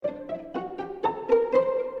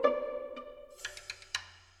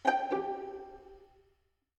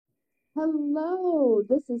Hello,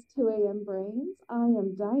 this is 2 a.m. Brains. I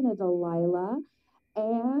am Dinah Delilah.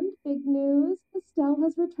 And big news, Estelle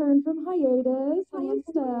has returned from hiatus. Hi,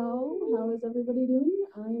 Estelle. How is everybody doing?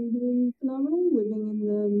 I am doing phenomenal. Living in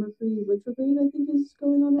the Mercury retrograde, I think, is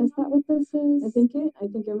going on. Is that what this is? I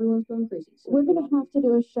think everyone's going crazy. So. We're going to have to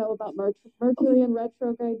do a show about Mercury and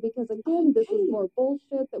retrograde because, again, this is more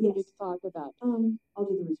bullshit that we need to talk about. I'll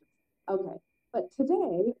do the research. Okay. But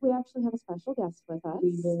today, we actually have a special guest with us.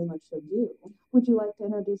 We very much so do. Would you like to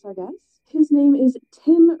introduce our guest? His name is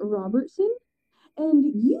Tim Robertson. And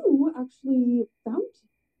you actually found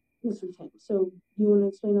Mr. Tim. So you want to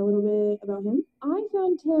explain a little bit about him? I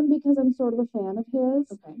found Tim because I'm sort of a fan of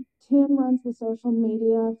his. Okay. Tim runs the social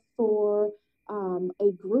media for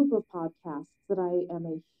a group of podcasts that I am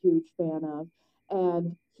a huge fan of.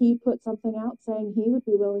 And he put something out saying he would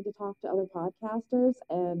be willing to talk to other podcasters.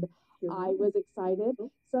 And I was excited.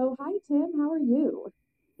 So, hi, Tim. How are you?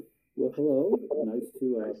 Well, hello. Nice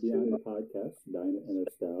to be on the podcast, Dinah and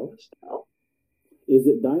Estelle. Is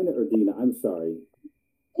it Dinah or Dina? I'm sorry.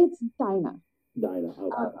 It's Dinah. Dinah.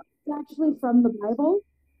 Okay. It's actually from the Bible.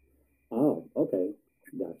 Oh, okay.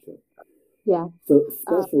 Gotcha. Yeah. So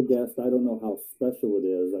special guest. I don't know how special it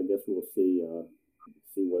is. I guess we'll see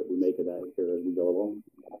what we make of that here as we go along.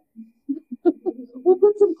 We'll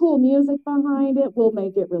put some cool music behind it. We'll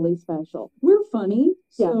make it really special. We're funny,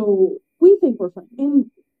 so we think we're funny. And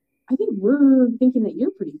I think we're thinking that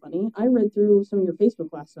you're pretty funny. I read through some of your Facebook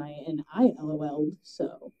last night, and I LOL'd,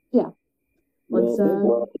 so. Yeah. Let's,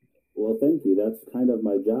 well, thank you. That's kind of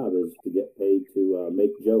my job, is to get paid to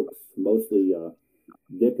make jokes, mostly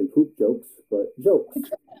dick and poop jokes, but jokes.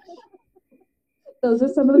 Those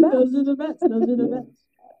are some of the best. Those are the best. Those are the best.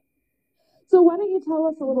 So why don't you tell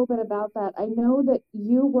us a little bit about that? I know that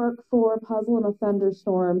you work for Puzzle in a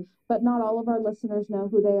Thunderstorm, but not all of our listeners know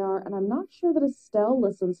who they are, and I'm not sure that Estelle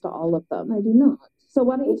listens to all of them. I do not. So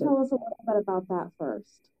why don't you tell us a little bit about that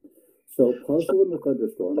first? So Puzzle in the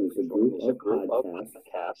Thunderstorm is a group of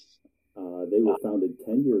podcasts. They were founded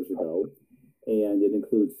 10 years ago, and it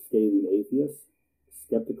includes Scathing Atheists,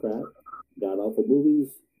 Skeptocrat, God Awful Movies,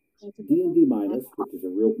 D&D Minus, which is a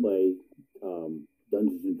real play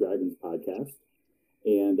Dungeons and Dragons podcast.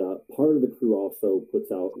 And part of the crew also puts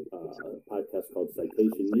out a podcast called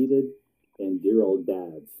Citation Needed and Dear Old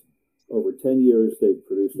Dads. Over 10 years, they've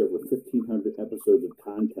produced over 1,500 episodes of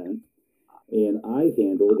content. And I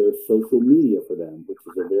handle their social media for them, which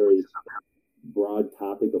is a very broad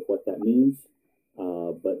topic of what that means.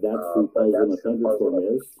 But that's who Puzzle in the Thunderstorm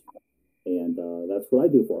is. And that's what I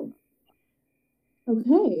do for them.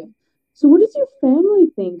 Okay. So what does your family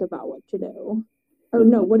think about what you do? Or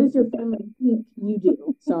no, what does your family think you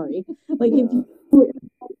do? Sorry. Like if you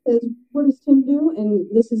says, what does Tim do? And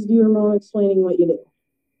this is your mom explaining what you do.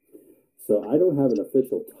 So I don't have an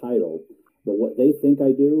official title, but what they think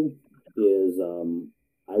I do is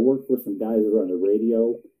I work for some guys that are on the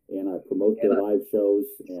radio, and I promote their live shows,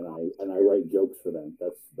 and I write jokes for them.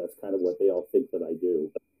 That's kind of what they all think that I do.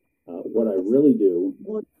 What I really do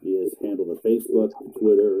is handle the Facebook, the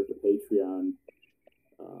Twitter, the Patreon,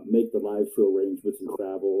 make the live show arrangements and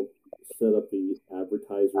travel, set up the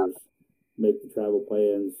advertisers, make the travel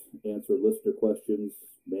plans, answer listener questions,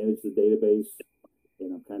 manage the database,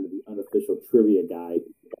 and I'm kind of the unofficial trivia guy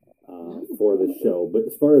for the show. But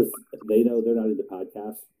as far as they know, they're not into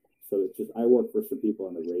podcasts, so it's just I work for some people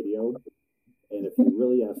on the radio. And if you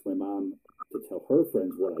really ask my mom to tell her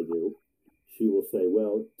friends what I do, she will say,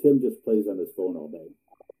 well, Tim just plays on his phone all day.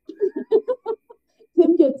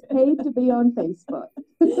 Tim gets paid to be on Facebook.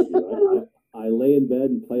 I lay in bed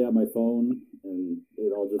and play on my phone, and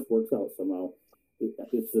it all just works out somehow.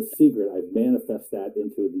 It's a secret. I manifest that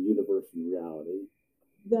into the universe and reality.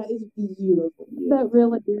 That is beautiful. Yeah. That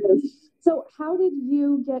really is. So how did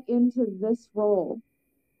you get into this role,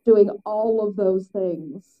 doing all of those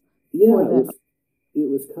things? Yeah, it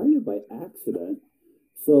was kind of by accident.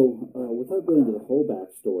 So without going into the whole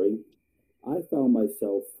backstory, I found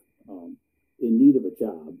myself in need of a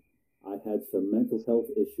job. I had some mental health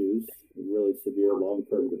issues, really severe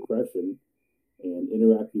long-term depression, and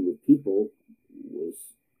interacting with people was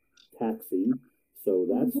taxing. So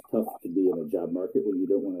that's tough to be in a job market when you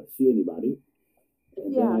don't want to see anybody.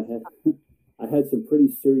 And then I had some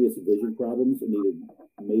pretty serious vision problems and needed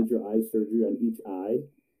major eye surgery on each eye.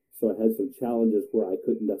 So I had some challenges where I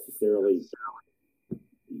couldn't necessarily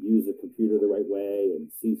use a computer the right way and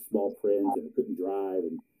see small print, and I couldn't drive.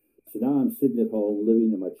 And so now I'm sitting at home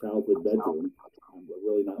living in my childhood bedroom. I'm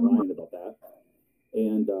really not lying about that.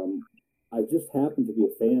 And I just happened to be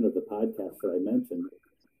a fan of the podcast that I mentioned,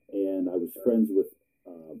 and I was friends with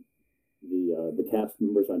the cast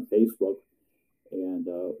members on Facebook, and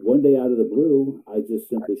one day out of the blue, I just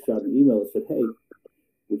simply shot an email and said, "Hey,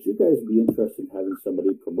 would you guys be interested in having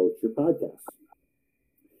somebody promote your podcast?"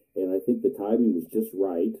 And I think the timing was just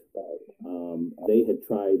right. They had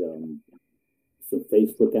tried some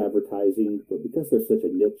Facebook advertising, but because they're such a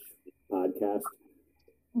niche podcast,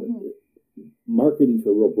 marketing to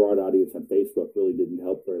a real broad audience on Facebook really didn't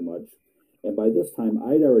help very much. And by this time,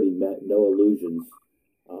 I'd already met No Illusions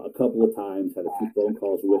a couple of times, had a few phone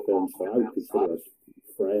calls with him, so I would consider us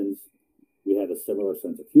friends. We had a similar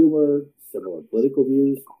sense of humor, similar political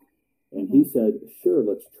views, and he said, "Sure,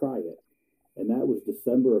 let's try it." And that was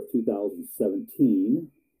December of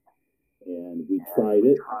 2017, and we tried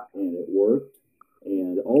it, and it worked.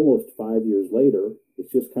 And almost 5 years later,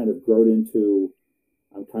 it's just kind of grown into,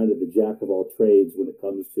 I'm kind of the jack of all trades when it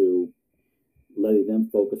comes to letting them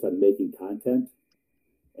focus on making content,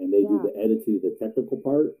 and they do the editing, the technical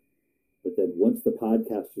part. But then once the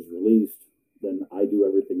podcast is released, then I do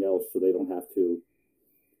everything else, so they don't have to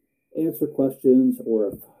answer questions,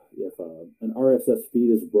 or if an RSS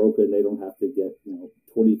feed is broken, they don't have to get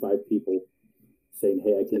 25 people saying,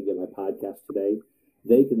 "Hey, I can't get my podcast today."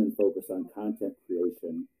 They can then focus on content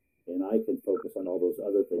creation, and I can focus on all those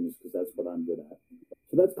other things because that's what I'm good at.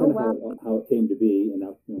 So that's kind of how it came to be, and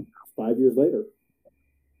now 5 years later.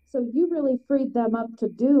 So you really freed them up to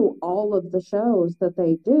do all of the shows that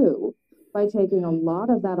they do by taking a lot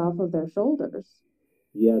of that off of their shoulders.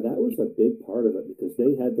 Yeah, that was a big part of it because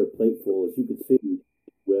they had their plate full, as you could see,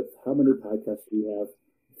 with how many podcasts do you have?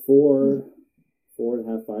 Four and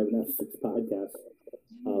a half, 5.5, 6 podcasts.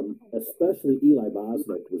 Especially Eli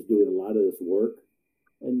Bosnick was doing a lot of this work,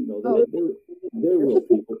 and they're real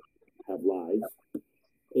people, have lives,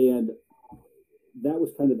 and that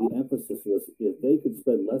was kind of the emphasis, was if they could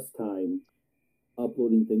spend less time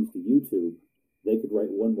uploading things to YouTube, they could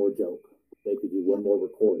write one more joke, they could do one more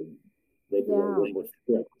recording, they could write one more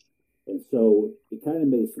script, and so it kind of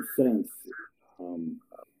made some sense.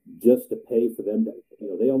 Just to pay for them to,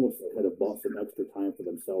 they almost kind of bought some extra time for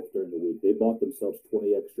themselves during the week. They bought themselves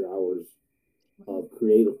 20 extra hours of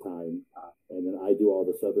creative time. And then I do all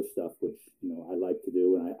this other stuff, which, I like to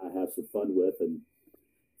do and I have some fun with. And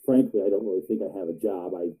frankly, I don't really think I have a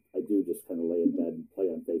job. I do just kind of lay in bed and play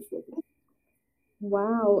on Facebook.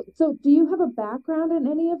 Wow. So do you have a background in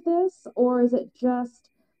any of this, or is it just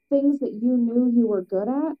things that you knew you were good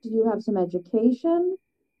at? Do you have some education?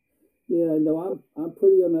 Yeah, no, I'm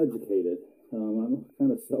pretty uneducated. I'm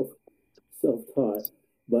kind of self-taught,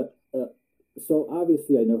 but so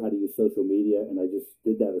obviously I know how to use social media, and I just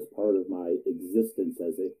did that as part of my existence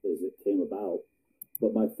as it came about.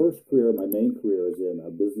 But my first career, my main career, is in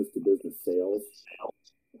business-to-business sales,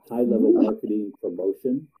 high-level marketing,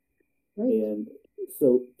 promotion, and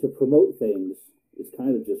so to promote things is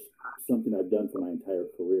kind of just something I've done for my entire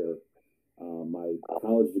career. My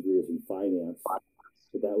college degree is in finance.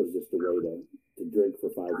 But that was just a way to drink for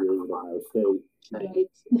 5 years at Ohio State. Right.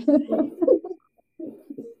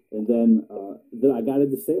 And then I got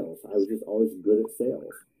into sales. I was just always good at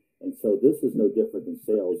sales. And so this is no different than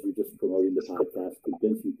sales. You're just promoting the podcast,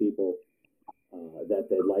 convincing people that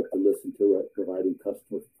they'd like to listen to it, providing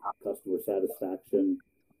customer satisfaction,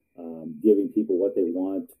 giving people what they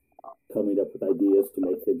want, coming up with ideas to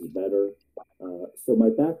make things better. So my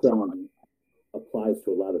background applies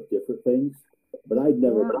to a lot of different things. But I'd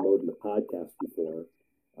never promoted a podcast before.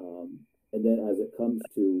 And then as it comes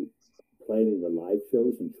to planning the live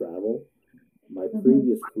shows and travel, my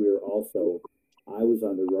previous career also, I was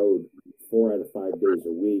on the road 4 out of 5 days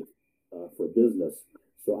a week for business.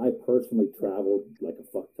 So I personally traveled like a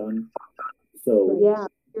fuck ton. So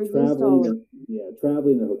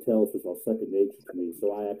traveling in hotels was all second nature to me.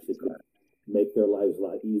 So I actually could make their lives a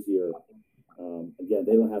lot easier. Again,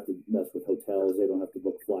 they don't have to mess with hotels. They don't have to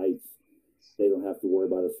book flights. They don't have to worry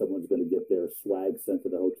about if someone's going to get their swag sent to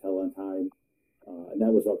the hotel on time. And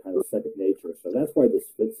that was all kind of second nature. So that's why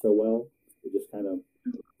this fits so well. It just kind of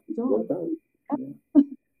worked out. Yeah.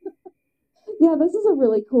 Yeah, this is a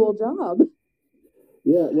really cool job.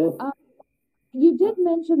 Yeah, well. You did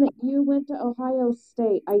mention that you went to Ohio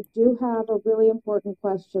State. I do have a really important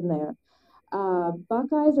question there.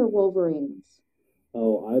 Buckeyes or Wolverines?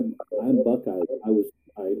 Oh, I'm Buckeyes. I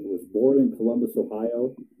was born in Columbus,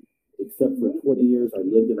 Ohio. Except for 20 years, I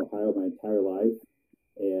lived in Ohio my entire life,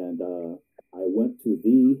 and I went to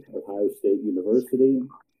the Ohio State University,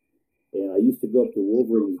 and I used to go up to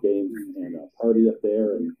Wolverines games and party up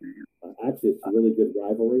there, and actually it's a really good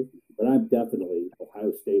rivalry, but I'm definitely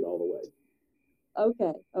Ohio State all the way.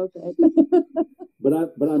 Okay. But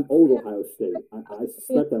I'm old Ohio State. I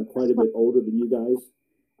suspect I'm quite a bit older than you guys.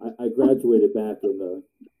 I graduated back in the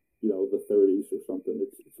 30s or something.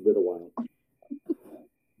 It's been a while.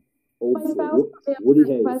 Old My school. spouse Woody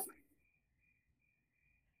answered Hayes. questions.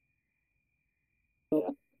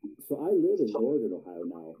 So I live in northern Ohio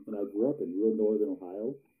now, and I grew up in real northern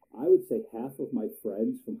Ohio. I would say half of my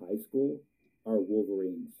friends from high school are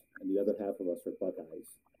Wolverines, and the other half of us are Buckeyes.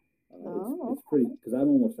 Oh, It's pretty because I'm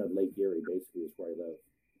almost at Lake Erie, basically, is where I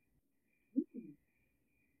live.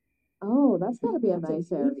 oh, that's got to be a That's a nice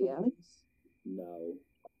beautiful area. place. No,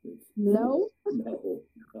 it's No, no,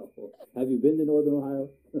 no. Have you been to northern Ohio?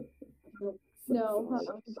 no.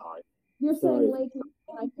 Sorry. You're Sorry. saying Lake,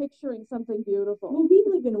 and I'm picturing something beautiful. Well, we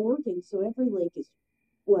live in Oregon, so every lake is,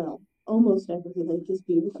 well, almost every lake is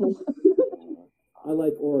beautiful. I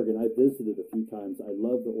like Oregon. I visited a few times. I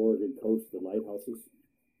love the Oregon coast, the lighthouses.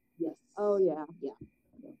 Yes. Oh yeah,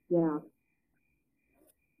 yeah.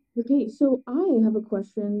 Okay, so I have a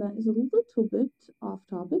question that is a little bit off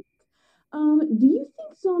topic. Do you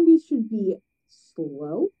think zombies should be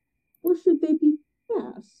slow or should they be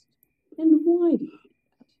fast? And why do you think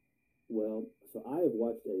that? Well, so I have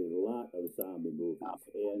watched a lot of zombie movies,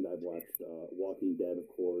 and I've watched Walking Dead, of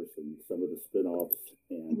course, and some of the spin-offs.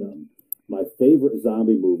 And my favorite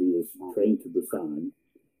zombie movie is Train to Busan,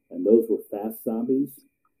 and those were fast zombies.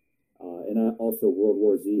 And I also World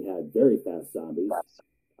War Z had very fast zombies.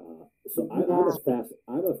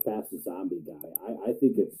 I'm a fast zombie guy. I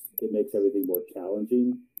think it makes everything more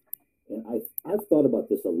challenging. And I've thought about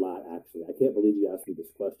this a lot, actually. I can't believe you asked me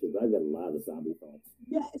this question, but I've got a lot of zombie thoughts.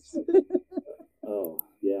 Yes. Oh,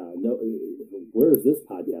 yeah. No, where's this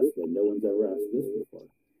podcast been? No one's ever asked this before.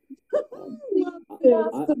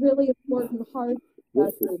 That's the really important hard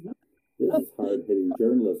This question. is hard hitting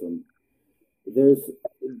journalism.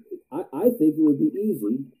 I think it would be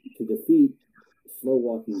easy to defeat slow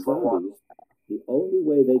walking zombies. The only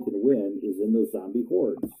way they can win is in those zombie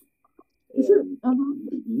hordes. And Sure.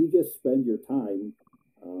 you just spend your time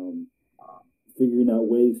figuring out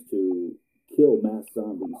ways to kill mass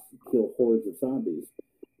zombies, kill hordes of zombies.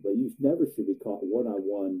 But you never should be caught one on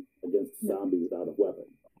one against a zombie without a weapon.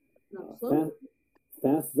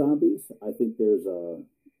 Fast zombies, I think there's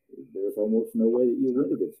almost no way that you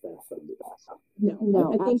win against fast zombies.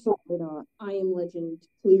 No, I think Absolutely not. I Am Legend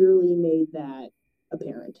clearly made that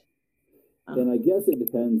apparent. And I guess it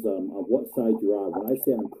depends on what side you're on. When I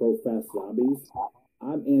say I'm pro fast zombies,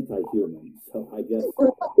 I'm anti-human. So I guess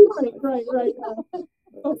Right.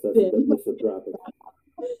 that's a bit misanthropic.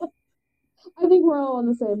 I think we're all on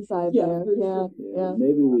the same side Yeah, there. for Yeah, sure. yeah.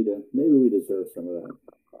 Maybe we deserve some of that.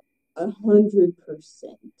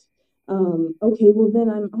 100%. Okay, well then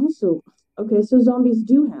I'm also okay. So zombies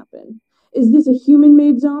do happen. Is this a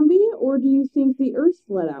human-made zombie, or do you think the Earth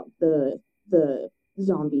let out the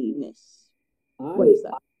zombiness? What is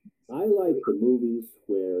that? I like the movies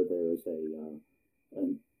where there's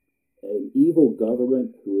an evil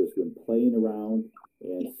government who has been playing around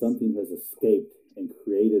and something has escaped and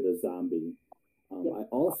created a zombie. I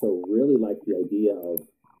also really like the idea of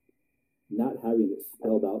not having it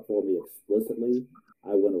spelled out for me explicitly.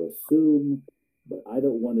 I want to assume, but I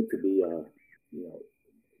don't want it to be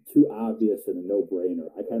too obvious and a no-brainer.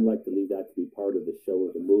 I kind of like to leave that to be part of the show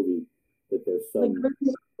or the movie. That there's some Like Resident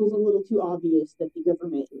Evil was a little too obvious that the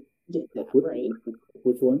government did that, right?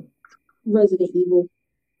 Which one? Resident Evil.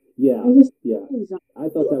 Yeah, I guess yeah. I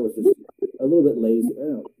thought that was just a little bit lazy. I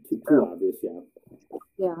don't know, too obvious.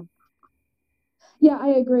 Yeah. Yeah, I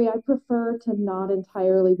agree. I prefer to not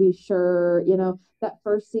entirely be sure. That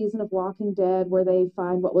first season of Walking Dead where they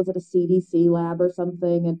find, what was it, a CDC lab or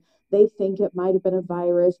something, and they think it might have been a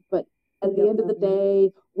virus, but at the end of the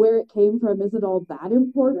day, where it came from isn't all that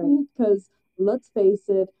important because let's face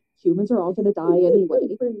it, humans are all going to die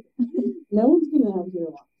anyway. No one's going to have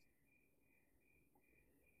your life.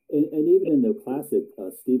 And even in the classic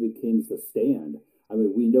Stephen King's The Stand, I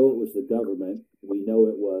mean, we know it was the government. We know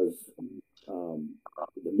it was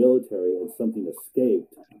the military, and something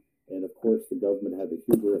escaped. And of course, the government had the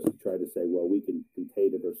hubris to try to say, well, we can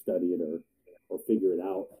contain it or study it or figure it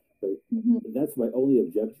out. But that's my only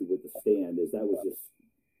objection with The Stand, is that was just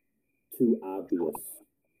too obvious,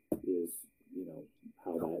 is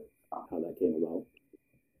how that came about.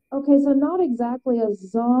 Okay, so not exactly a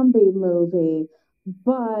zombie movie,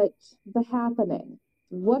 but The Happening.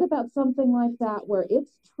 What about something like that where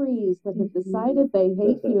it's trees that have decided they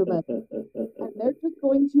hate humans and they're just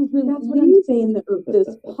going to release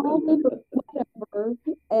this pollen or whatever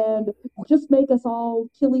and just make us all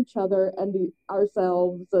kill each other and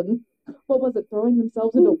ourselves, and what was it, throwing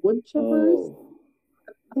themselves into wood chippers? Oh.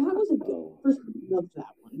 That was a good. First, I loved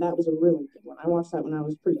that one. That was a really good one. I watched that when I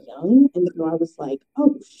was pretty young, and so I was like,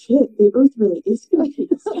 "Oh shit, the Earth really is going to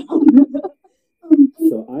take us down."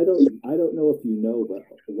 So I don't know if you know, but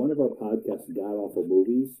one of our podcasts got off of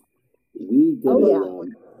movies, did Oh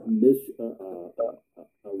yeah.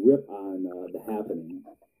 a rip on The Happening,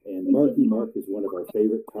 and Marky Mark is one of our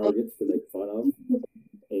favorite targets to make fun of.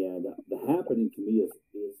 And The Happening to me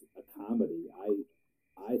is a comedy.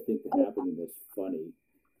 I think The Happening is funny.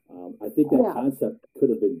 I think that Yeah. concept could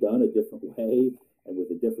have been done a different way and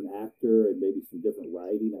with a different actor and maybe some different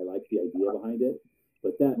writing. I like the idea behind it,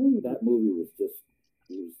 but that movie was just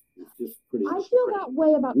pretty I feel that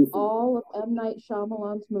way about goofy. all of M. Night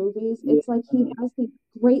Shyamalan's movies. It's like he has these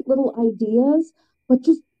great little ideas, but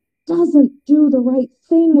just doesn't do the right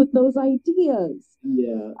thing with those ideas.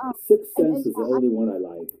 Yeah, Um, Sixth and, Sense and was the yeah, only one I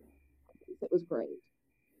liked. it was great.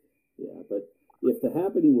 Yeah, but if The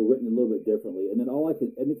Happening were written a little bit differently, and then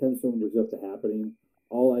anytime someone brings up The Happening,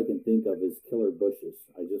 all I can think of is killer bushes.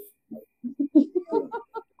 I just,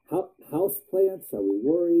 house plants? Are we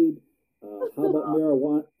worried? How about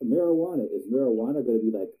marijuana? Marijuana, is marijuana going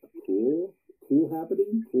to be like a cool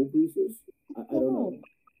happening? Cool breezes? I don't know.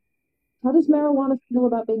 How does marijuana feel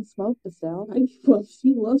about being smoked, Estelle? Well,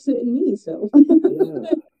 she loves it in me, so.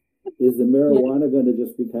 Yeah. Is the marijuana going to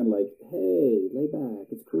just be kind of like, hey, lay back,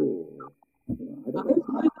 it's cool? I don't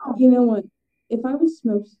know. You know what? If I was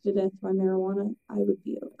smoked to death by marijuana, I would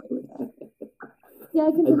be okay with that. Yeah,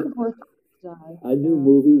 I can think of worse to die. A new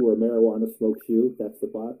movie where marijuana smokes you. That's the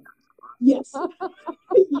plot. Yes.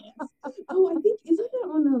 Yes. Oh, I think isn't that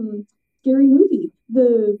on Scary Movie?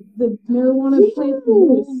 The marijuana plant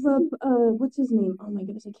rolls up. What's his name? Oh my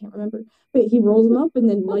goodness, I can't remember. But he rolls them up and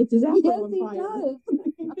then lights his apple on fire.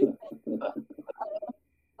 Does.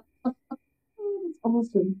 Oh, that's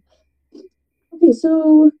awesome. Okay,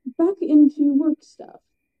 so back into work stuff.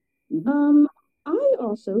 Mhm. I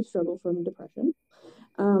also struggle from depression.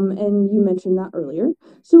 And you mentioned that earlier.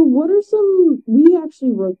 So what are we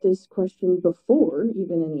actually wrote this question before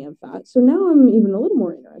even any of that. So now I'm even a little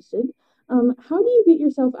more interested. How do you get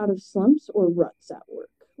yourself out of slumps or ruts at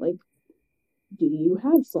work? Like, do you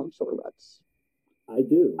have slumps or ruts? I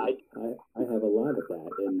do. I have a lot of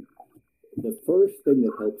that. And the first thing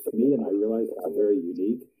that helps me, and I realize it's very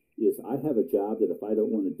unique, is I have a job that if I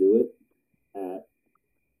don't want to do it at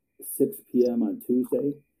 6 p.m. on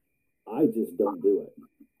Tuesday, I just don't do it.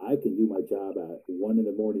 I can do my job at 1 in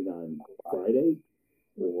the morning on Friday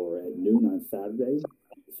or at noon on Saturday.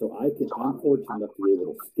 So I'm fortunate enough to be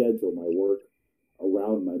able to schedule my work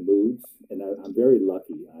around my moods. And I'm very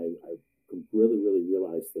lucky. I really, really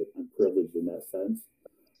realize that I'm privileged in that sense.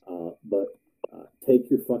 But take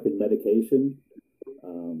your fucking medication.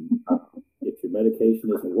 If your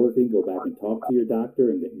medication isn't working, go back and talk to your doctor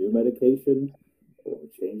and get new medication or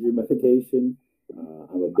change your medication.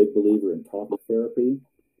 I'm a big believer in talk therapy.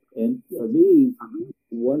 And for me,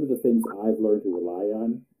 one of the things I've learned to rely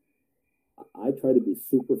on, I try to be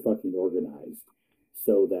super fucking organized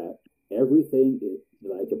so that everything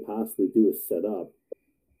that I could possibly do is set up.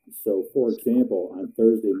 So, for example, on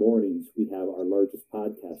Thursday mornings, we have our largest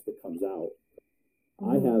podcast that comes out.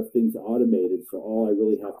 I have things automated, so all I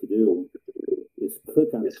really have to do is click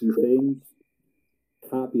on a few things,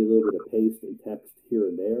 copy a little bit of paste and text here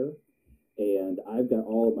and there, and I've got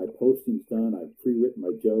all of my postings done. I've pre-written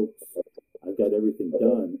my jokes. I've got everything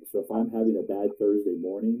done. So if I'm having a bad Thursday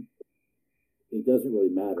morning, it doesn't really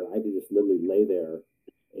matter. I can just literally lay there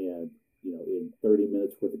and, in 30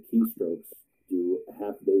 minutes worth of keystrokes, do a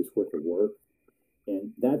half a day's worth of work.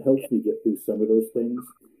 And that helps me get through some of those things.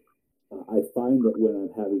 I find that when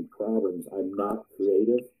I'm having problems, I'm not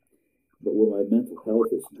creative. But when my mental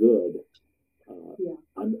health is good,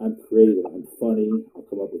 I'm creative. I'm funny. I'll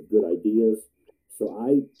come up with good ideas. So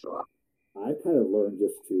I kind of learned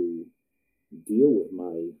just to deal with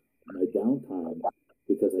my downtime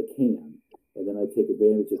because I can, and then I take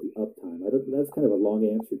advantage of the uptime. That's kind of a long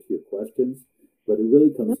answer to your questions, but it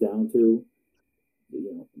really comes down to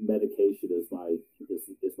medication is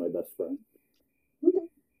my best friend. Okay.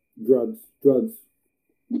 Drugs.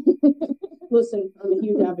 Listen, I'm a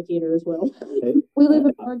huge advocate as well. Hey, We live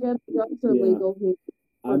in Oregon. Drugs are legal.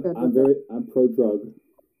 I'm pro drug,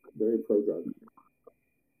 very pro drug.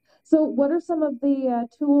 So, what are some of the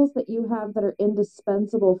tools that you have that are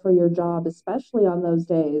indispensable for your job, especially on those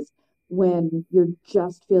days when you're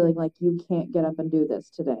just feeling like you can't get up and do this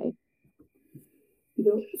today?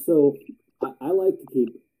 So I like to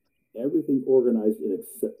keep everything organized in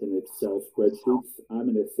Excel spreadsheets. I'm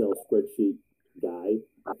an Excel spreadsheet guy.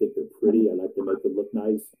 I think they're pretty. I like to make them look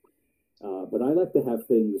nice. But I like to have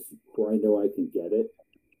things where I know I can get it.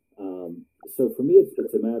 So for me,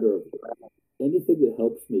 it's a matter of anything that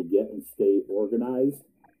helps me get and stay organized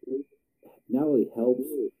not only helps,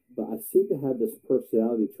 but I seem to have this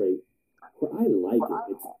personality trait where I like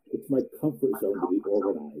it. It's my comfort zone to be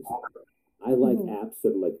organized. I like apps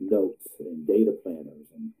that are like notes and data planners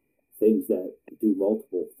and things that do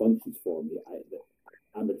multiple functions for me.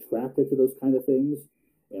 I'm attracted to those kind of things,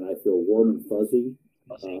 and I feel warm and fuzzy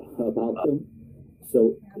about them.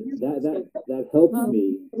 So that helps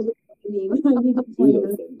me I need a do planner.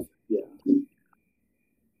 those things. Yeah.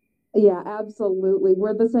 Yeah, absolutely.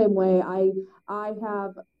 We're the same way. I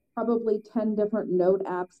have probably 10 different note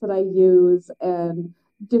apps that I use and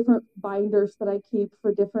different binders that I keep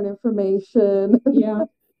for different information. Yeah.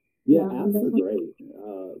 Yeah, I'm apps are definitely. great.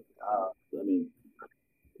 I mean,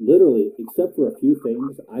 literally, except for a few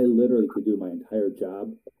things, I literally could do my entire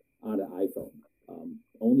job on an iPhone.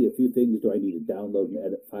 Only a few things do I need to download and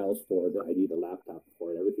edit files for that I need a laptop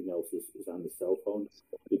for, and everything else is on the cell phone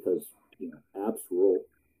because apps rule.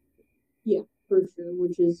 Yeah, for sure,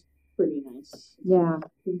 which is pretty nice. Yeah.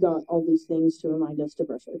 We've got all these things to remind us to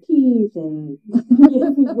brush our teeth and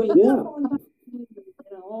wake Yeah. up on time,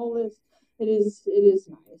 all this. It is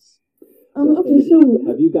nice. Well, Okay, so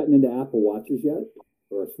have you gotten into Apple Watches yet,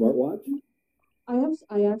 or a smartwatch?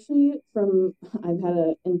 I actually I've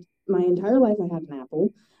had my entire life I had an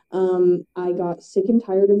Apple. I got sick and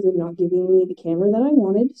tired of them not giving me the camera that I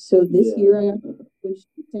wanted, so this year I switched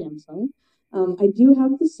to Samsung. I do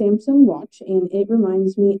have the Samsung watch, and it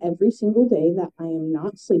reminds me every single day that I am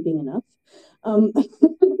not sleeping enough.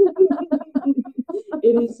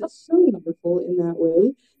 It is so wonderful in that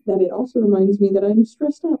way that it also reminds me that I'm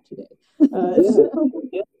stressed out today.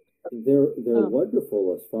 Yeah. They're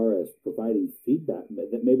wonderful as far as providing feedback.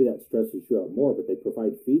 Maybe that stresses you out more, but they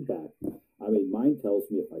provide feedback. I mean, mine tells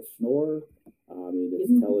me if I snore. I mean,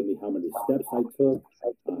 it's telling me how many steps I took,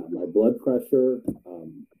 my blood pressure.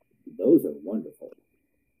 Those are wonderful.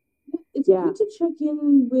 It's good to check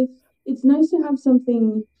in with. It's nice to have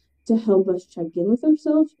something to help us check in with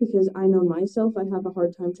ourselves, because I know myself, I have a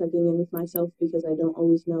hard time checking in with myself because I don't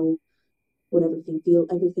always know what everything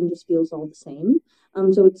just feels all the same.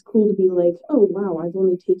 So it's cool to be like, oh wow, I've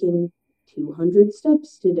only taken 200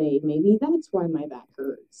 steps today. Maybe that's why my back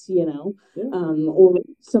hurts, or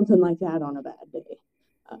something like that on a bad day.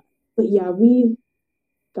 But yeah, we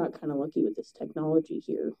got kind of lucky with this technology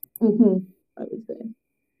here, I would say.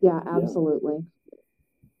 Yeah, absolutely.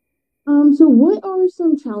 So what are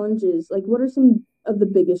some challenges? Like, what are some of the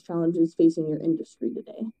biggest challenges facing your industry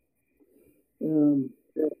today?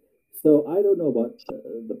 So I don't know about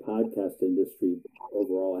the podcast industry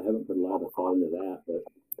overall. I haven't put a lot of thought into that,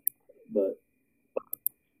 but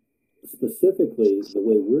specifically the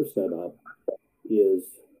way we're set up is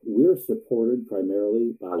we're supported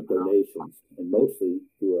primarily by donations and mostly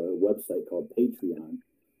through a website called Patreon,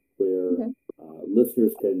 where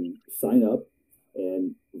listeners can sign up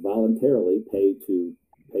and voluntarily pay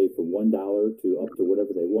from $1 to up to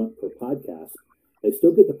whatever they want per podcast. They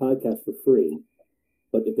still get the podcast for free,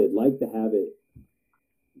 but if they'd like to have it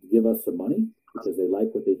give us some money because they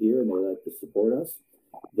like what they hear and they like to support us,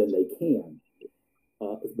 then they can.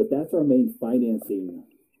 But that's our main financing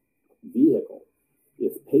vehicle.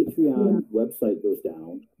 If Patreon website goes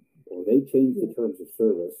down, or they change the terms of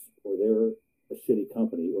service, or they're a shitty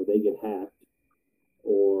company, or they get hacked,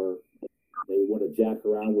 or they want to jack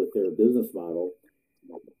around with their business model,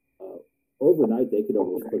 overnight they could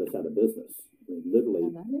almost put us out of business. I mean,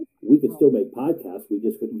 literally, we could still make podcasts, we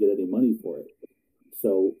just couldn't get any money for it.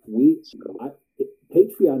 So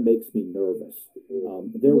Patreon makes me nervous.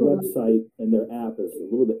 Their website and their app is a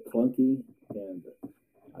little bit clunky, and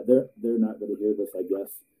they're not going to hear this, I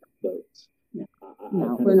guess. But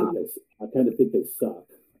I kind of think they suck.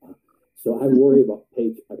 So I worry about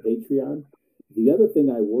Patreon. The other thing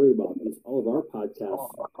I worry about is all of our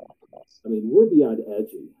podcasts. I mean, we're beyond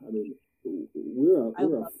edgy. I mean, we're a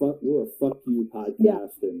fuck you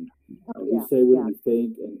podcast, and we say what we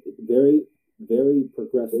think, and it's very, very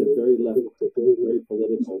progressive, very left, very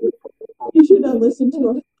political. You should listen to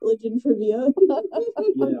our religion trivia.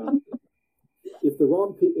 Yeah. If the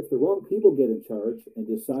wrong people get in charge and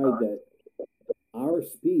decide that our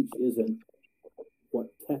speech isn't what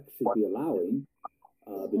tech should be allowing,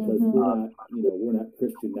 because we're not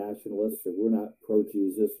Christian nationalists, or we're not pro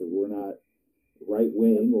Jesus, or we're not right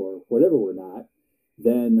wing, or whatever we're not,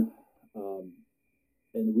 then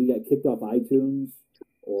and we got kicked off iTunes,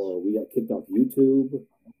 or we got kicked off YouTube,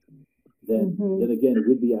 then again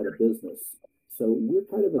we'd be out of business. So we're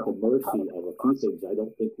kind of at the mercy of a few things I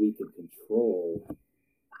don't think we can control.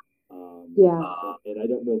 And I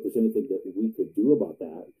don't know if there's anything that we could do about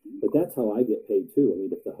that. But that's how I get paid too. I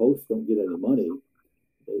mean, if the hosts don't get any money,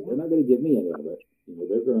 they're not going to give me any of it.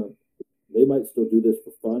 They might still do this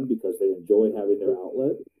for fun because they enjoy having their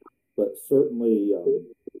outlet. But certainly,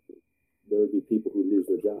 there would be people who lose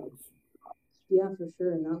their jobs. Yeah, for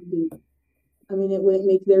sure, and that would be I mean, it wouldn't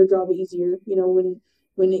make their job easier,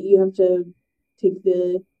 when you have to take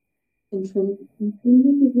the intrinsic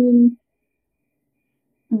is when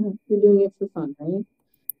you're doing it for fun, right?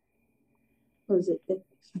 Or is it?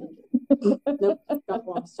 Nope, got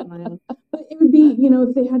lost in my own. But it would be,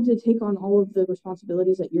 if they had to take on all of the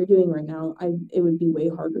responsibilities that you're doing right now, it would be way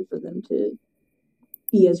harder for them to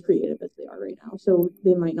be as creative as they are right now. So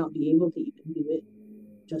they might not be able to even do it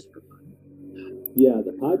just for fun. Yeah,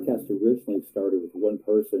 the podcast originally started with one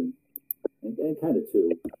person and kind of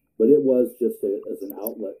two, but it was just as an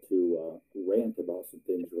outlet to rant about some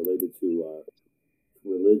things related to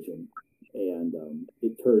religion. And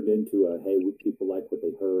it turned into hey, people like what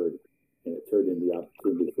they heard, and it turned into the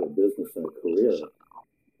opportunity for a business and a career.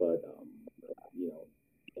 But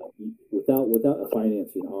without a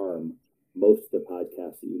financing arm, most of the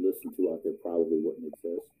podcasts that you listen to out there probably wouldn't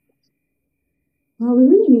exist. Well, we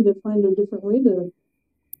really need to find a different way to.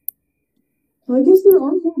 Well, I guess there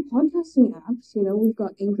are more podcasting apps. We've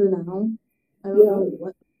got Anchor now. I don't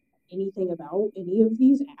know anything about any of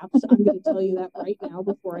these apps. I'm going to tell you that right now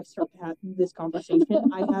before I start this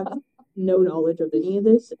conversation. I have no knowledge of any of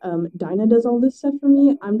this. Dinah does all this stuff for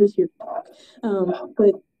me. I'm just here to talk.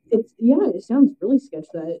 But it sounds really sketch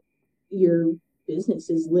that your business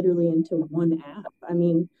is literally into one app. I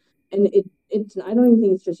mean, and it's I don't even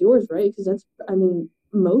think it's just yours, right? Because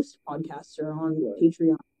most podcasts are on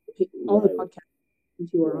Patreon. All the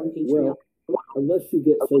podcasts you are on Patreon. Well, unless you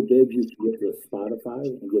get so big you can get to a Spotify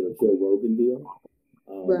and get a Joe Rogan deal.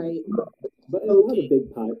 Right. But a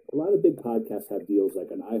lot of big podcasts have deals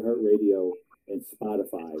like an iHeartRadio and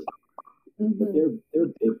Spotify. But they're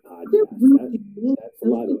big podcasts. That's a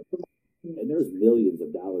lot of, and there's millions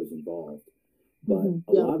of dollars involved. But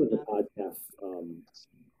a lot of the podcasts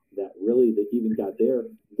that even got there,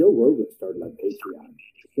 Joe Rogan started on Patreon.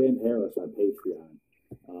 Sam Harris on Patreon.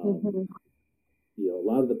 A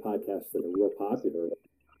lot of the podcasts that are real popular,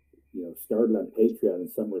 started on Patreon, and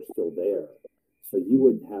some are still there. So you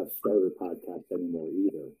wouldn't have starter podcasts anymore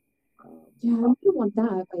either. I don't want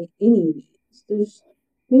that by any means. There's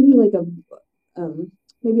maybe like a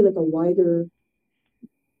wider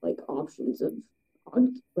options of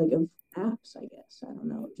apps, I guess. I don't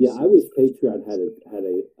know. I wish Patreon had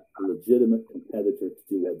a legitimate competitor to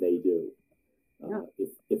do what they do.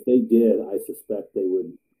 If they did, I suspect they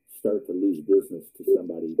would start to lose business to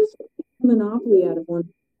somebody. Just a monopoly out of one.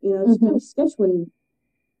 It's kind of sketch when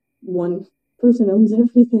one person owns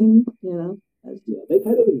everything. They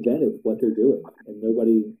kind of invented what they're doing, and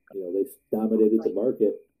nobody, they dominated the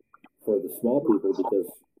market for the small people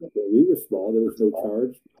because when we were small, there was no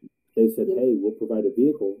charge. They said, hey, we'll provide a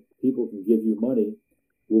vehicle. People can give you money.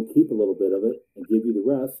 We'll keep a little bit of it and give you the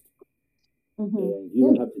rest. And you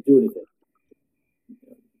don't have to do anything.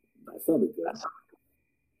 That sounded good.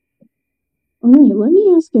 All right, let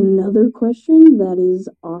me ask another question that is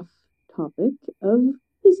off topic of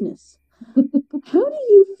business. How do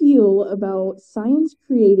you feel about science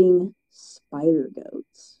creating spider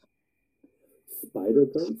goats? Spider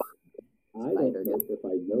goats? I don't know if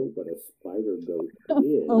I know what a spider goat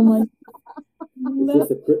is. Oh my!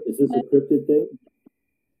 Is this a cryptid thing?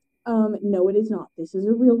 No, it is not. This is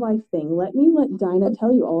a real life thing. Let Dinah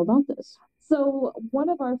tell you all about this. So one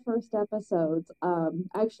of our first episodes,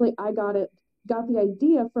 actually, I got the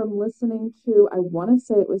idea from listening to, I want to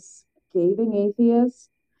say it was Scathing Atheist.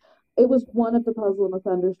 It was one of the Puzzle in a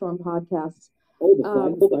Thunderstorm podcasts. Oh, the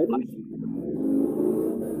flying spiders?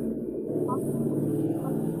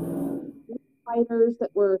 Spiders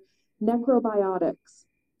that were necrobiotics.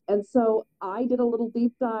 And so I did a little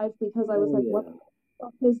deep dive because I was what the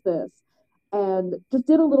fuck is this? And just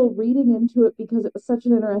did a little reading into it because it was such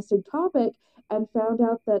an interesting topic, and found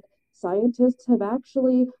out that scientists have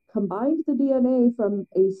actually combined the DNA from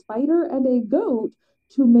a spider and a goat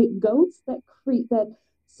to make goats that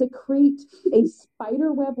secrete a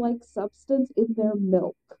spider web-like substance in their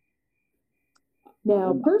milk.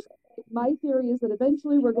 Now, personally, my theory is that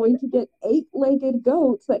eventually we're going to get 8-legged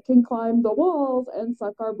goats that can climb the walls and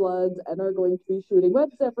suck our bloods and are going to be shooting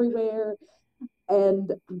webs everywhere.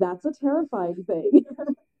 And that's a terrifying thing.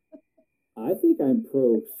 I think I'm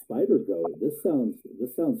pro spider goat. This sounds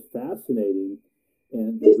fascinating.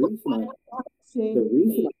 And the reason I'm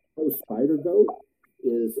pro spider goat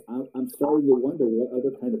is I'm starting to wonder what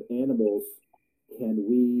other kind of animals can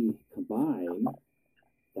we combine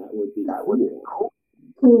that would be cool.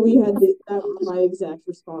 Well, that was my exact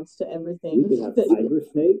response to everything. We could have tiger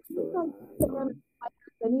snakes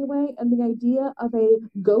anyway, and the idea of a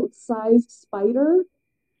goat-sized spider,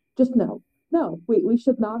 just no, we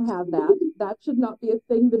should not have that. That should not be a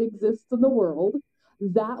thing that exists in the world.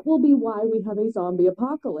 That will be why we have a zombie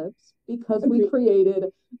apocalypse, because we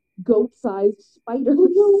created goat-sized spiders.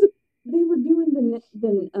 They were doing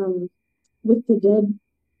the with the dead.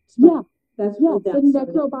 Yeah, that's the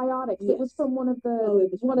necrobiotics. Yes. It was from one of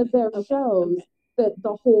their shows that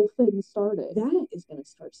the whole thing started. That is going to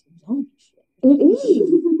start some zombie shit. It is.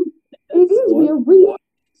 It is. We are re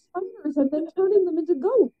spiders and then turning them into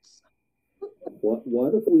goats.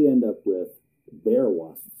 What if we end up with bear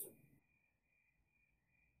wasps?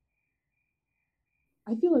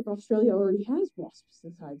 I feel like Australia already has wasps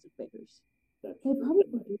the size of bears. They probably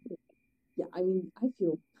do. Yeah, I mean, I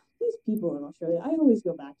feel these people in Australia, I always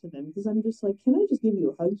go back to them because I'm just like, can I just give you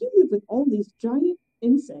a hug? You live with all these giant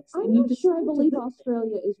insects. I'm not sure I believe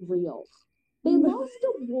Australia is real. They lost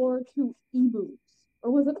a war to emus.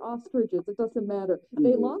 Or was it ostriches? It doesn't matter.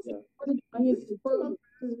 They lost a war to giant birds.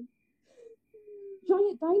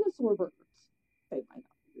 Giant dinosaur birds. They might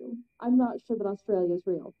not be real. I'm not sure that Australia is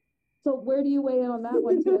real. So where do you weigh in on that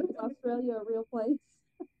one, Tim? Is Australia a real place?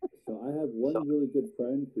 So I have one really good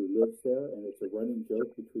friend who lives there, and it's a running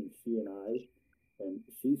joke between she and I. And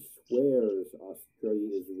she swears Australia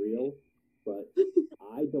is real, but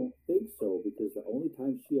I don't think so, because the only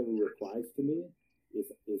time she ever replies to me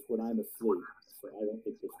is when I'm asleep. So I don't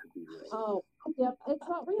think this could be real. Oh, yep, it's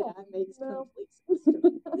not real. That makes complete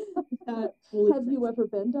sense. Have you ever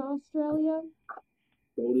been to Australia?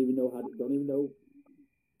 Don't even know.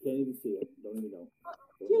 Can't even see it. Don't even know.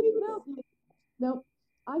 Can't even know. Nope.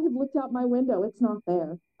 I have looked out my window. It's not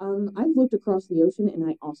there. I've looked across the ocean and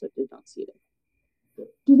I also did not see it.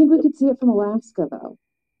 Do you think we could see it from Alaska, though?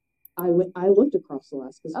 I looked across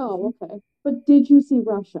Alaska. Oh, okay. But did you see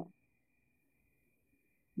Russia?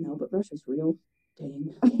 No, but Russia's real.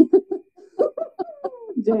 Dang.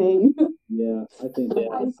 Dang. Yeah, I think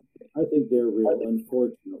they're real,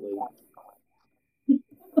 unfortunately.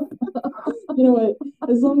 You know what?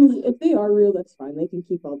 As long as if they are real, that's fine. They can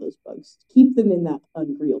keep all those bugs. Keep them in that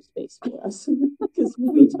unreal space for us, because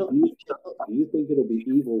we don't. Do you think it'll be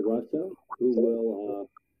evil Russia who will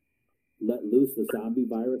let loose the zombie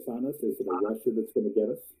virus on us? Is it a Russia that's going to get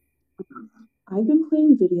us? I've been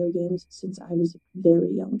playing video games since I was a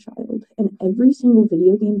very young child, and every single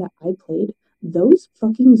video game that I played, those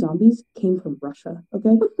fucking zombies came from Russia.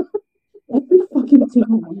 Okay. Every fucking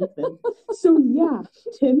single one of them. So yeah,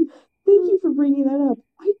 Tim, thank you for bringing that up.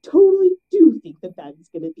 I totally do think that is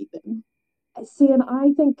going to be them. See, and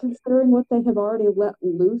I think considering what they have already let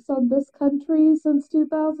loose on this country since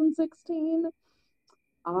 2016,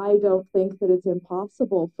 I don't think that it's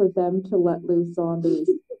impossible for them to let loose zombies.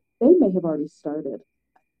 They may have already started.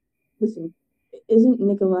 Listen, isn't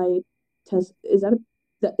Nikolai Tesla? Is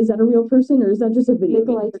that a real person, or is that just a video?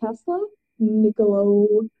 Nikolai Tesla?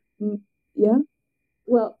 Yeah.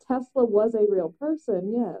 Well, Tesla was a real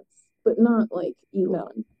person, yes, but not like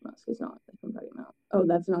Elon Musk is not. Like, I'm talking about. Oh,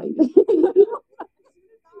 that's not even. I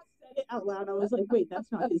said it out loud. I was like, wait,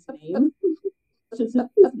 that's not his name. It's just his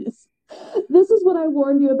business. This is what I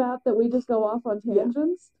warned you about, that we just go off on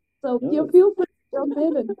tangents. Yeah. So feel free to jump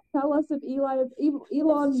in and tell us if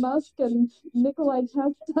Elon Musk and Nikolai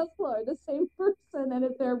Tesla are the same person, and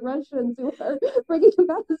if they're Russians who are bringing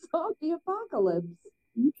about the zombie apocalypse.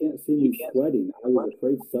 You can't see me sweating. I was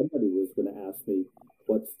afraid somebody was going to ask me,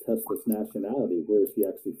 what's Tesla's nationality? Where is he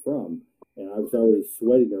actually from? And I was already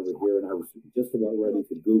sweating over here, and I was just about ready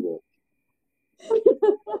to Google.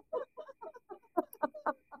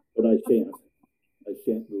 But I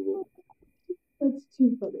shan't Google. That's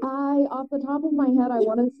too funny. Off the top of my head, I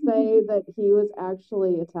want to say that he was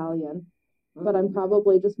actually Italian, but I'm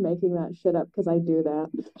probably just making that shit up because I do that.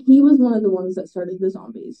 He was one of the ones that started the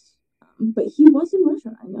zombies. But he was in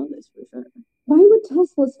Russia. I know this for sure. Why would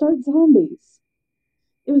Tesla start zombies?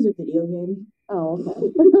 It was a video game. Oh,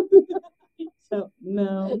 okay. So,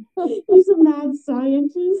 no. He's a mad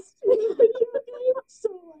scientist in a video game. So,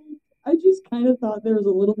 like, I just kind of thought there was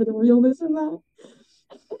a little bit of realness in that.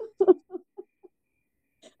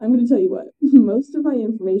 I'm going to tell you what. Most of my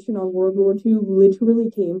information on World War II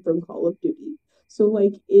literally came from Call of Duty. So,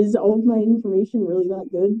 like, is all of my information really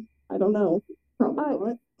that good? I don't know.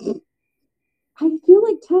 Probably not. I feel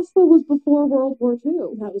like Tesla was before World War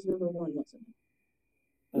II. That was number one, wasn't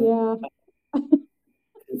it? Yeah.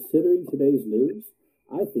 Considering today's news,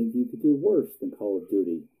 I think you could do worse than Call of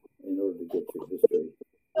Duty in order to get your history.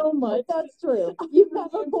 So much. That's true. You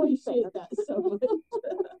have a point. Appreciate that so much.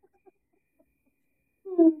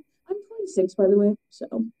 I'm 26, by the way,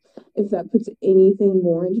 so if that puts anything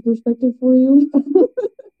more into perspective for you.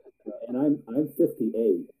 And I'm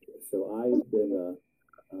 58, so I've been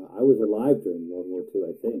I was alive during World War II,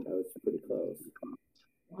 I think. I was pretty close.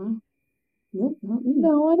 Wow. Nope, not me.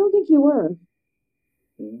 No, I don't think you were.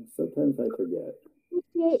 Yeah, sometimes I forget.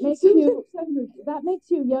 58 makes you that makes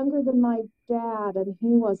you younger than my dad, and he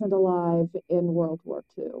wasn't alive in World War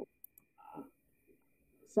II.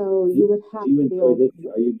 So Do you you, would do have you to be enjoy old. history?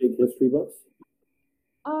 Are you big history buffs?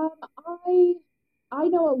 Um, I I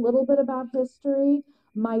know a little bit about history.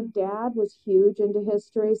 My dad was huge into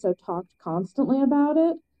history, so talked constantly about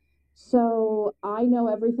it. So I know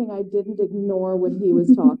everything I didn't ignore when he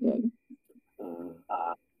was talking.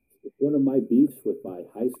 Uh, one of my beefs with my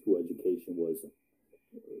high school education was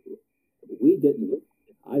we didn't,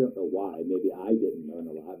 I don't know why, maybe I didn't learn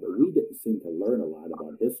a lot, but we didn't seem to learn a lot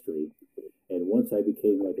about history. And once I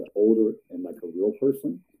became like an older and like a real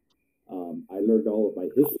person, I learned all of my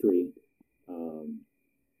history um,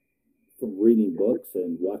 from reading books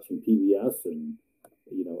and watching PBS and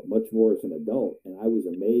much more as an adult. And I was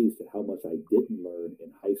amazed at how much I didn't learn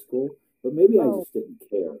in high school. But maybe I Oh, just didn't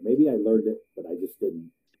care. Maybe I learned it, but I just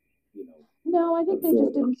didn't, you know, no, I think they just absorb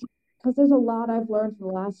it. didn't, because there's a lot I've learned in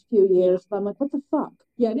the last few Yeah. years. But I'm like, what the fuck?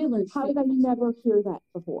 Yeah, I didn't learn How shit. did I never hear that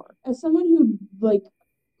before? As someone who like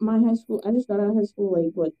my high school, I just got out of high school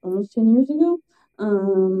like what, almost 10 years ago.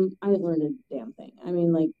 I didn't learn a damn thing. I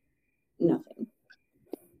mean, like nothing.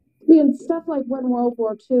 See, and Gotcha. stuff like when World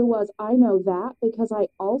War II was, I know that because I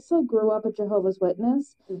also grew up a Jehovah's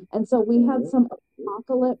Witness. And so we had Oh, some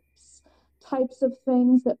apocalypse types of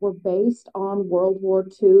things that were based on World War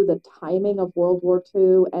II, the timing of World War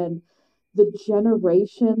II, and the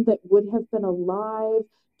generation that would have been alive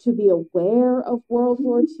to be aware of World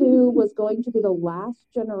War II was going to be the last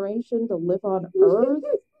generation to live on Earth.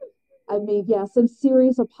 I mean, yeah, some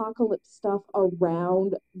serious apocalypse stuff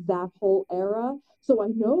around that whole era. So I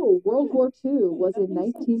know World War II was in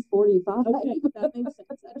 1945. Okay, that makes sense.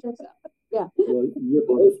 That checks out. Yeah. well, you're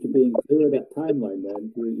close to being clear of that timeline.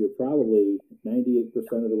 Then you're probably 98%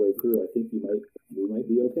 of the way through. I think we might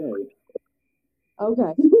be okay.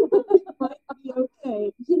 Okay. Might be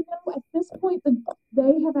okay. You know, at this point,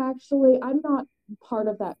 they have actually, I'm not part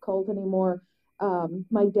of that cult anymore.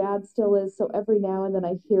 My dad still is. So every now and then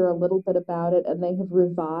I hear a little bit about it, and they have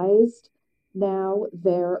revised now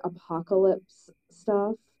their apocalypse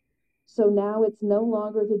stuff. So now it's no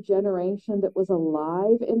longer the generation that was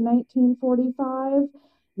alive in 1945.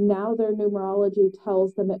 Now their numerology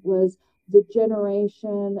tells them it was the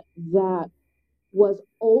generation that was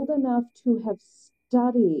old enough to have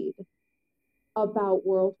studied about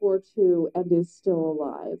World War II and is still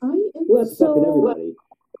alive. I am Well, that's fucking So everybody.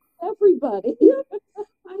 everybody.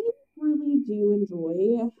 I really do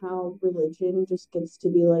enjoy how religion just gets to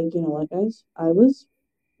be like, you know what, guys,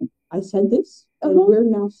 I said this, and we're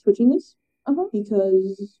now switching this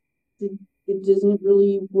because it doesn't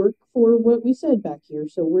really work for what we said back here.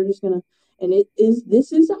 So we're just gonna, and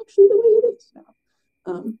this is actually the way it is now.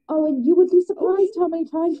 Oh, and you would be surprised how many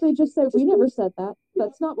times they just say, we never said that.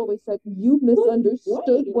 That's not what we said. You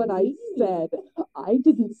misunderstood what I said. I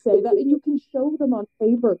didn't say that. And you can show them on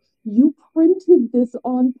paper. You printed this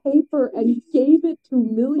on paper and gave it to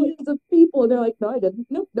millions of people. And they're like, no, I didn't.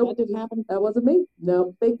 Nope, That didn't happen. that wasn't me.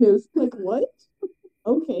 No, fake news. Like what?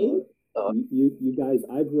 Okay. You guys,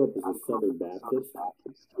 I grew up as a Southern Baptist,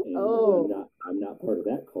 and Oh, I'm not part of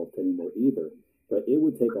that cult anymore either. But it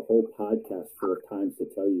would take a whole podcast full of times to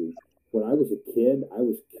tell you. When I was a kid, I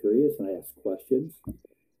was curious and I asked questions.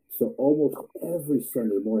 So almost every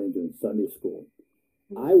Sunday morning during Sunday school,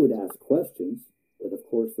 I would ask questions that, of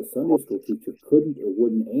course, the Sunday school teacher couldn't or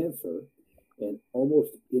wouldn't answer. And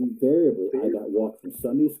almost invariably, I got walked from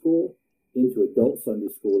Sunday school into adult Sunday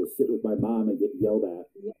school to sit with my mom and get yelled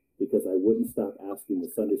at because I wouldn't stop asking the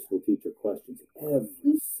Sunday school teacher questions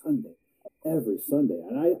Sunday, every Sunday.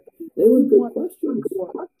 And they were good questions.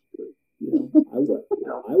 I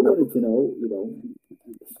wanted to know,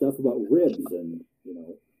 stuff about ribs and,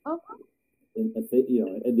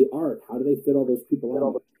 and the art. How do they fit all those people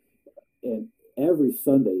on there? And every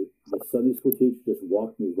Sunday, the Sunday school teacher just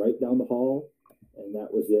walked me right down the hall, and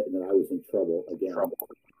that was it. And then I was in trouble again.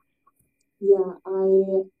 Yeah, I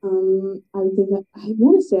think I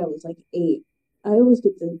want to say I was like 8. I always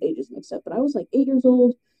get the ages mixed up, but I was like 8 years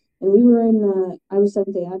old, and we were in. I was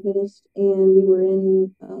Seventh Day Adventist, and we were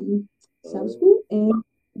in Sabbath Oh, school,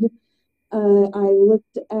 and I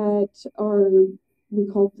looked at we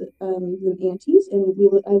called them aunties, and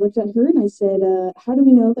I looked at her and I said, "How do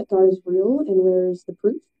we know that God is real, and where is the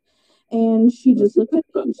proof?" And she just looked at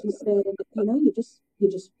me and she said, you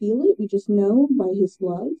just feel it. We just know by his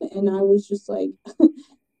love. And I was just like,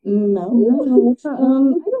 no,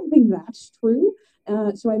 I don't think that's true.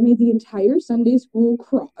 So I made the entire Sunday school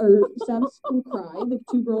cry or Sabbath school cry. The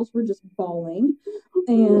two girls were just bawling.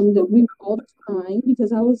 and we were all just crying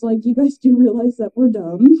because I was like, "You guys do realize that we're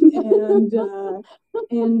dumb,"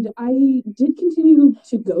 and I did continue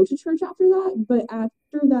to go to church after that, but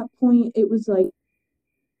after that point, it was like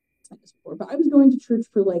this before, but I was going to church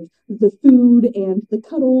for like the food and the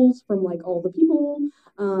cuddles from like all the people.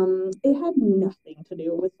 It had nothing to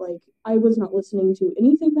do with like I was not listening to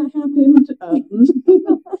anything that happened.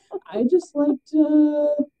 I just liked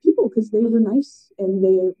people because they were nice and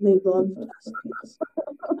they loved us.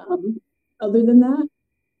 Other than that,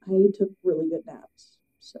 I took really good naps.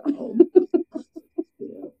 So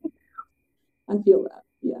Yeah. I feel that.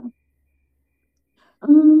 Yeah.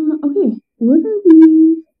 Okay. What are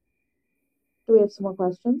we? Do we have some more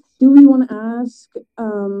questions? Do we want to ask?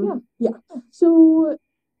 Yeah. So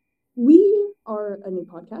we are a new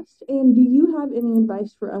podcast, and do you have any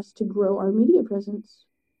advice for us to grow our media presence?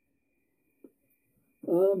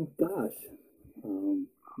 Gosh,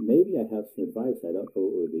 maybe I have some advice. I don't know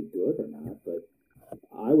if it would be good or not, but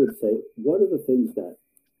I would say one of the things that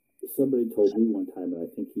somebody told me one time, and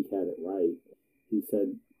I think he had it right. He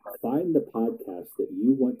said, find the podcast that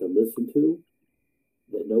you want to listen to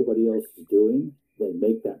that nobody else is doing, then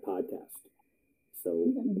make that podcast. So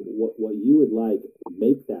what you would like,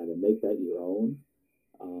 make that and make that your own.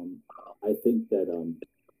 I think that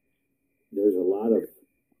there's a lot of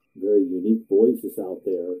very unique voices out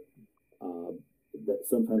there that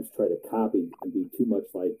sometimes try to copy and be too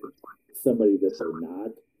much like somebody that they're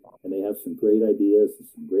not. And they have some great ideas and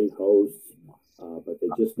some great hosts, but they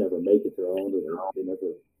just never make it their own, or they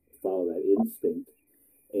never follow that instinct.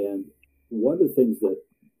 And one of the things that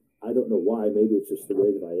I don't know why, maybe it's just the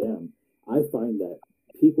way that I am, I find that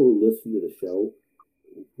people who listen to the show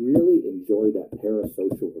really enjoy that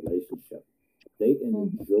parasocial relationship. They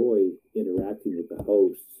enjoy interacting with the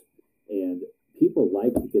hosts, and people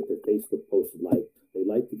like to get their Facebook posts liked. They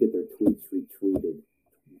like to get their tweets retweeted.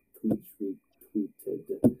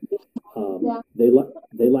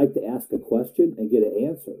 They like to ask a question and get an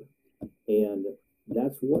answer, and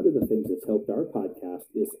that's one of the things that's helped our podcast.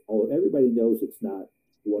 Is everybody knows it's not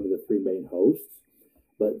one of the three main hosts,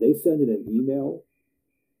 but they send in an email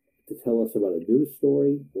to tell us about a news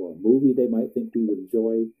story or a movie they might think we would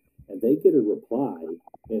enjoy, and they get a reply,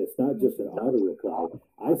 and it's not just an auto reply.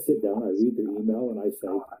 I sit down, I read their email, and I say,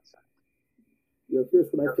 here's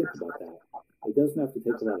what I think about that. It doesn't have to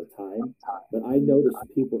take a lot of time, but I notice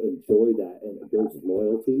people enjoy that, and it builds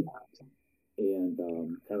loyalty and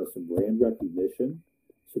kind of some brand recognition.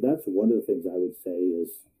 So that's one of the things I would say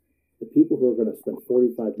is the people who are going to spend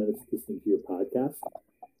 45 minutes listening to your podcast,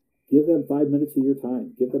 give them 5 minutes of your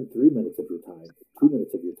time. Give them 3 minutes of your time, 2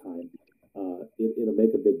 minutes of your time. It'll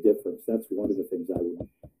make a big difference. That's one of the things I would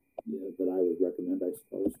recommend, I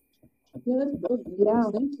suppose. Yeah, that's brilliant.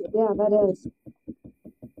 Yeah, Thank you. Yeah, that is.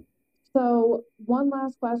 So one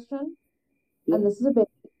last question, and this is a big.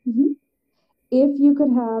 If you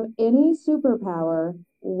could have any superpower,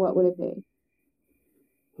 what would it be?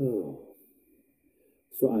 Oh.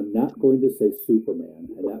 So I'm not going to say Superman,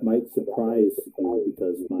 and that might surprise you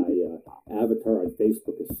because my avatar on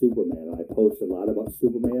Facebook is Superman, and I post a lot about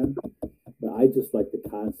Superman, but I just like the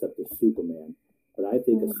concept of Superman. But I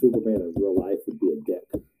think a Superman in real life would be a dick.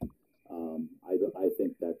 I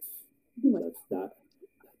think that's not.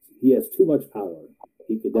 He has too much power.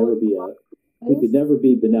 He could never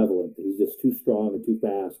be benevolent. He's just too strong and too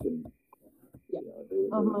fast, and it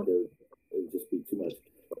would just be too much.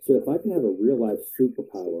 So if I can have a real life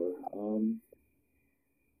superpower,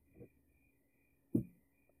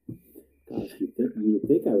 gosh, you would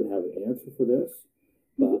think I would have an answer for this,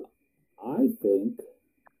 but I think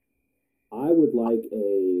I would like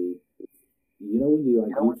when you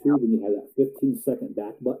on YouTube, when you have that 15-second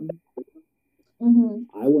back button,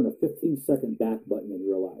 I want a 15-second back button in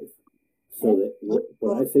real life. So that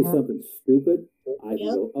when I say something stupid, I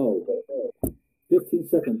can go,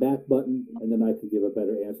 15-second back button, and then I can give a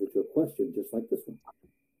better answer to a question, just like this one.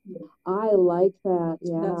 I like that.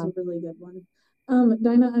 Yeah, that's a really good one.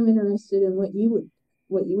 Dinah, I'm interested in what you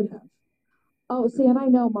would have. Oh, see, and I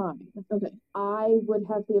know mine. Okay. I would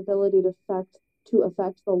have the ability to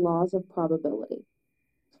affect the laws of probability.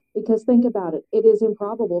 Because think about it. It is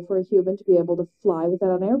improbable for a human to be able to fly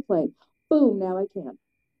without an airplane. Boom, now I can.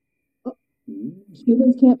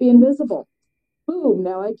 Humans can't be invisible. Boom,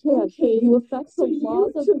 now I can. Okay. You affect the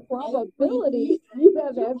laws of probability. You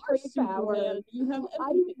have every power.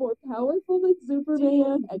 I'm more powerful than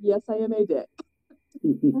Superman, and yes, I am a dick.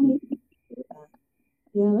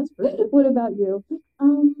 Yeah, that's great. What about you? I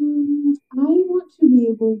want to be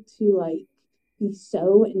able to be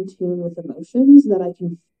so in tune with emotions that I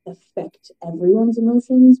can affect everyone's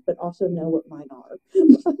emotions, but also know what mine are.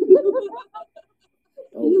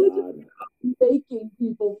 Oh You God. Making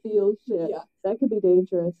people feel shit. Yeah. That could be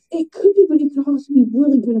dangerous. It could be, but it could also be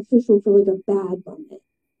really beneficial for like a bad moment.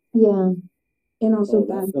 Yeah. And also Oh, that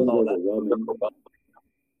bad sounds people. overwhelming.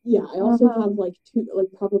 Yeah, I also have like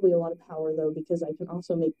probably a lot of power though, because I can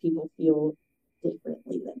also make people feel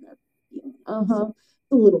differently than they're feeling. So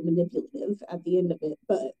it's a little manipulative at the end of it,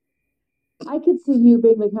 but I could see you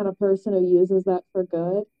being the kind of person who uses that for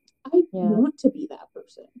good. I want to be that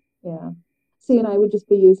person. Yeah. See, and I would just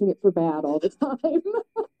be using it for bad all the time.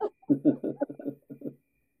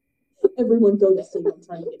 Everyone go to sleep. I'm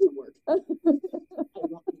trying to get to work. I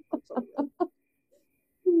love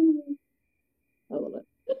I love it.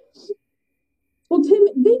 Well, Tim,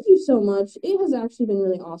 thank you so much. It has actually been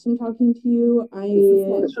really awesome talking to you.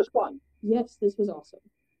 This was fun. Yes, this was awesome.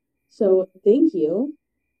 So thank you.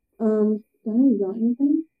 Donna, you got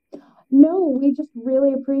anything? No, we just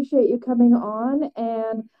really appreciate you coming on.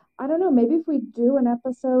 And I don't know, maybe if we do an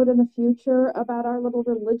episode in the future about our little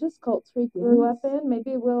religious cults we grew up in,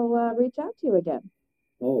 maybe we'll reach out to you again.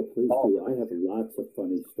 Oh, please do. I have lots of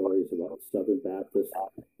funny stories about Southern Baptist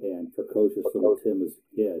and precocious little Tim as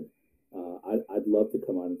a kid. I'd love to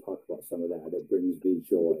come on and talk about some of that. It brings me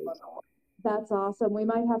joy. That's awesome. We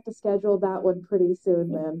might have to schedule that one pretty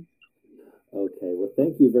soon then. Okay. Well,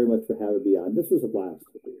 thank you very much for having me on. This was a blast.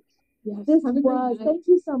 Yes, this was. Thank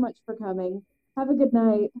you so much for coming. Have a good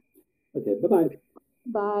night. Okay. Bye-bye.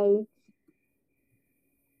 Bye.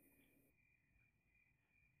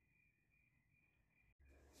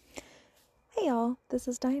 Hey y'all, this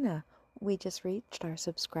is Dinah. We just reached our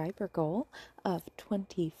subscriber goal of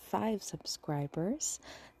 25 subscribers.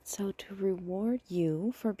 So, to reward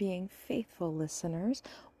you for being faithful listeners,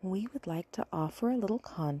 we would like to offer a little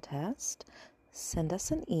contest. Send us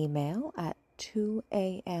an email at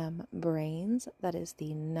 2ambrains, that is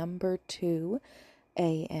the number 2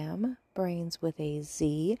 AM, brains with a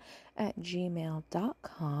Z, at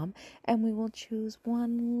gmail.com, and we will choose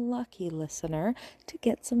one lucky listener to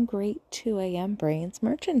get some great 2am brains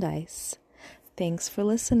merchandise. Thanks for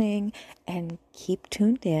listening, and keep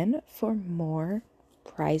tuned in for more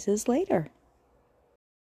prizes later.